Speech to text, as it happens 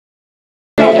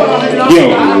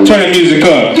Yo, turn that music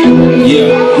up.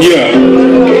 Yeah. Yeah.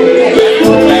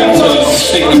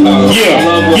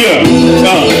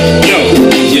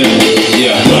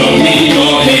 Love me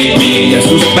or hate me, guess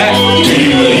who's back? Do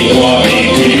you really want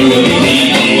me? Do you really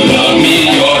need me? Love me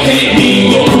or hate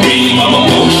me, look me, I'm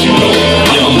emotional.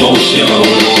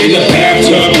 In the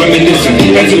bathtub,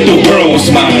 reminiscing as if the world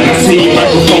was mine. I see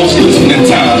microphones listening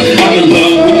time. I'm in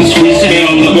love with the sweet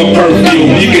smell of a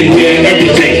perfume. You can hear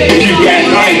everything if you got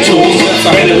iTunes.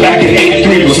 Better back in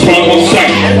 '83 was sprung on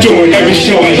sight. During every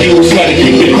show I used her to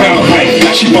keep the crowd hype.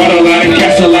 She bought a lot of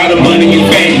gas, a lot of money and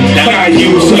fame. I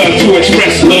used her to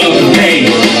express love and pain.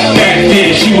 Back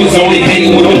then she was only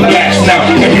hanging with the blacks. Now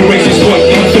every racist foot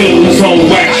can feel his own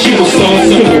wax. She was so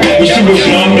simple when she was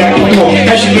young, back and forth.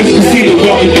 As she lives to see the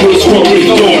walking through his corporate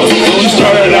doors. She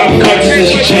started out conscious and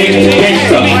she changed to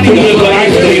gangsta. The little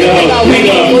ice made her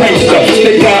a prankster.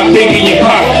 They got big in your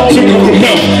pot, took her from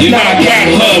him. Now I got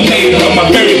her, made her my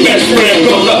very best friend.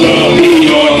 Love me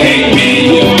or hate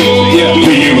me.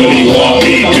 Do you really want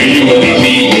me? Do you really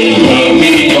need me? Love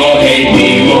me or hate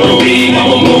me? Look at me,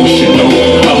 I'm emotional.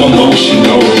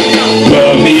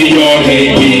 Love me or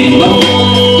hate me?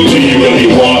 Do you really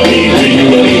want me? Do you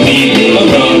really need me?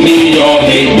 Love me or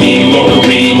hate me? Look at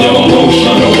me, I'm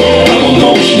emotional.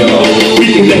 We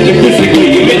connected physically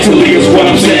and mentally is what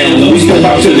I'm saying. We step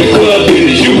out to the club in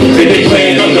the youth, and they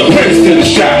playing on the press to the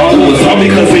shot. It was all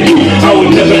because of you. I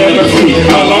would never ever free.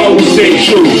 I'll always stay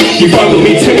true. You followed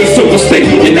me to the silver state,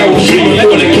 and I was dreaming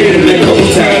for the kid. And a couple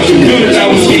times you knew that I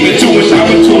was giving too much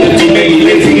opportunity, made me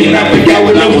lazy, and I forgot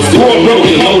when I was poor,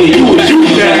 broken, lonely. You was you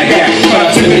that I got. I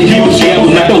took the huge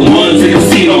gambles, not the ones in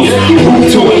casinos.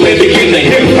 Moved to Atlantic in the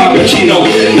hip hop Chino.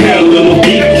 Had a little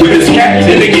beat with his cat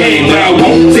in the game, but I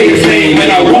won't say his name,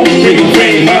 and I won't bring him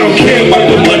fame. I don't care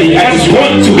about the money, I just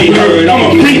want to be heard. I'm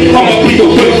a freak, I'm a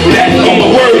people put that on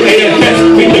my word.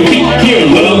 AFS, make the beat, he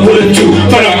in love with a two,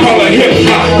 but I call it hip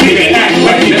hop. Nigga act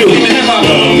like you do.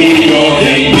 Love me or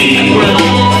hate me?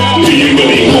 Do you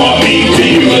really want me? Do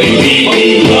you really need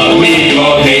me? Love me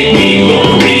or hate me? Look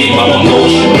at me, I'm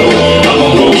emotional.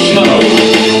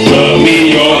 Love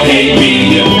me or hate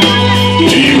me?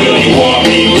 Do you really want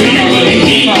me? Do you really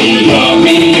need me? Love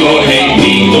me or hate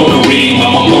me? Look at me,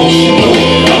 I'm emotional.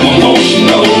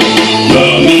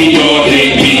 Love me or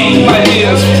hate me?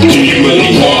 Do you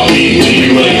really want me? Do you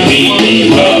really need me?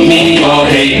 Love me or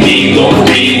hate me? Look at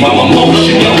me, I'm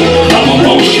emotional.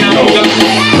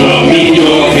 Love me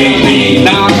or hate me?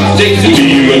 Do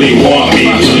you really want me?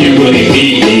 Do you really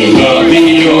need me? Love me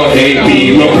or hate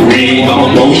me? Look at me, I'm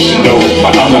emotional.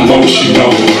 I'm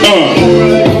emotional.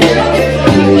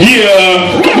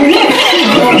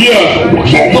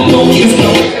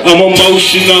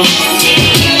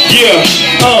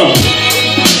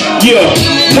 Yeah.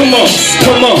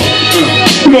 Come on.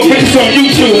 We're gonna put this on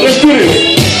YouTube. Let's do this.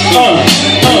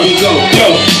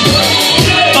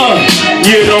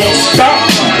 You don't stop,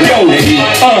 you don't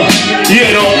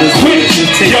quit,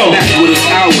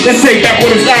 let's take back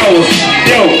what is ours,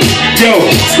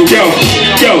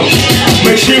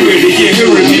 make sure that you hear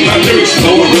me, my lyrics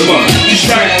flow a river, these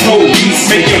black toe beats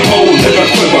make your whole liver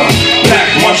quiver, Black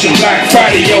Martian, Black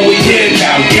Friday, we here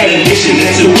now, got a mission,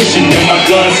 intuition, and my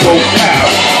guns go pow,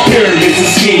 pyramids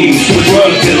and schemes, with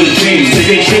drug dealer dreams,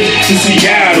 taking trips to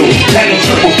Seattle, platinum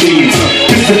triple themes,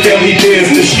 this the family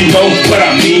business, you know what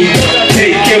I mean.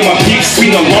 Take care of my peeps,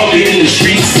 we no longer in the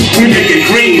streets. We making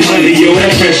green money, yo,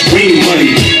 that fresh green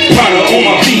money. Powder on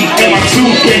my feet and my two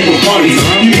paper parties.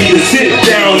 You need to sit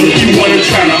down if you wanna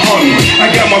try to harm me.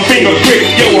 I got my finger prick,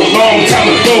 yo, a long time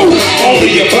ago.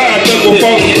 Only a blind thug will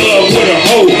fall in love with a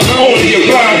hoe. Only a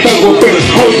blind thug will put a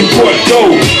hoe before a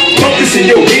dough. Pump this in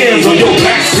your hands on your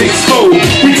black 6-4.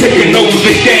 We taking over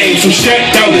the game, so shut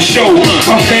down the show.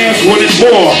 My fans wanted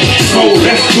more, so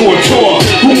let's do a tour.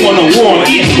 Who want a war?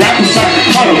 Eat rappers like a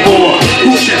carnivore.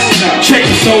 Who check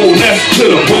the soul, let's to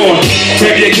the board.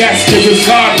 Grab your gas, cause it's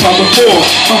Godfather 4.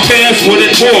 My fans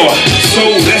wanted more, so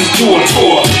let's do a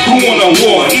tour. Who want a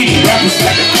war? Eat rappers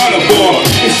like a carnivore.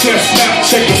 It's just not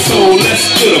check the soul, let's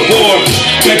to the board.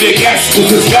 Grab your gas, cause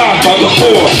it's Godfather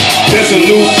 4. There's a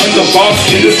new underboss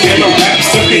in this game of rap.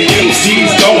 Sucking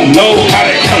MCs don't know how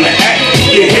to counteract.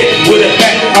 Get hit with a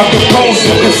bat, I'm Capone,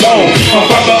 smoke a zone. My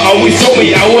father always told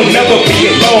me I would never be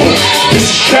alone. This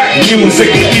is trap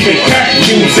music, even crack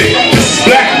music. This is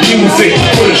black music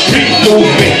for the street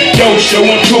movement. Yo, show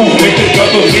improvement, the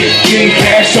government getting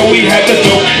cash, so we had to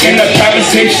go in a private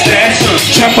safe stash.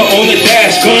 Chopper on the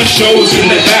dash, gun shows in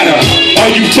Nevada.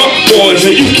 All you fuck boys,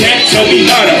 and you can't tell me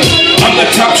nada. I'm the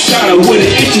top shotter with an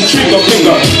itchy trigger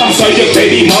finger. I saw your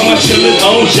baby mama chillin'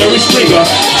 on Jerry Springer.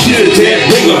 She the dead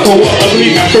ringer for an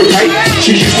ugly Aphrodite.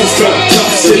 She used to suck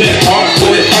tufts in that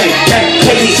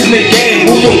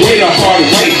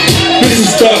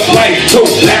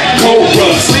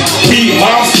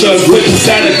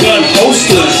inside a gun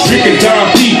holster, drinking Don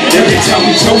B every time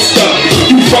we toast up.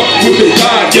 You fuck with the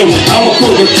God, yo, I'ma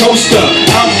put a toaster.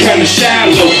 I'm kinda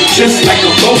shallow, just like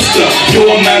a boaster. Yo,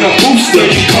 I'm not a booster,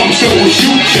 you come so we'll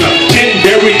shoot ya and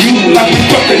bury you like we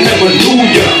fucking never knew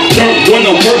ya. Don't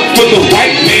wanna work for the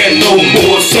white man no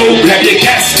more, so grab your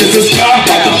gas, cause it's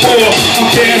Godfather 4.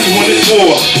 My fans want it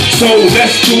more, so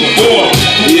let's do more.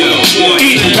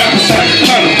 Eating rappers like a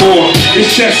carnivore,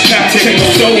 it's just not taking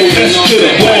so let's do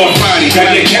the war.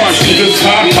 Grab your gas, cause it's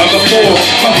Godfather 4.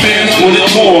 My fans want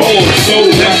it more, so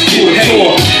let's do it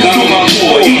more.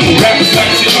 Eating rappers like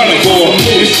a carnivore,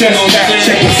 it's just not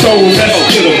taking so let's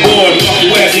do the board.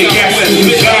 Grab your gas, cause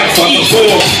it's Godfather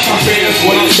 4. My fans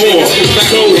want it more,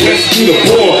 so let's do the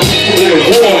war.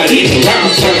 Eating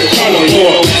rappers like a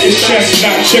carnivore, it's just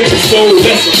not checking so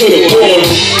let's do the board.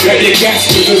 Grab your gas,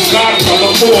 cause it's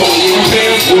Godfather 4. My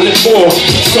fans want it more,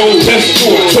 so let's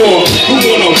do a tour. Who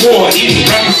want a war? Eating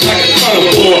rappers like a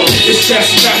carnivore, it's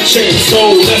just not checking so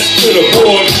let's do the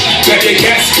board. Grab your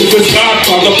gas, cause it's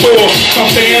Godfather 4. My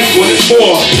fans want it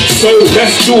more, so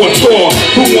let's do a tour.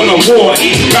 Who want a war?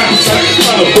 Eating rappers like a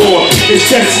carnivore, it's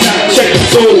just not checking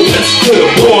so let's do the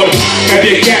board. Grab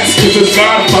your gas, cause it's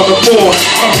Godfather 4.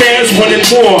 My fans want it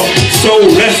more, so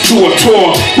let's do a tour.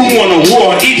 Who want a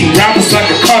war? Eating rappers like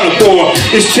a carnivore,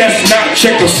 it's just not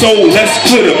checking so let's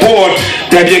clear the board.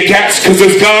 Grab your gas, cause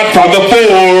it's Godfather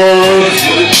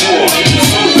 4.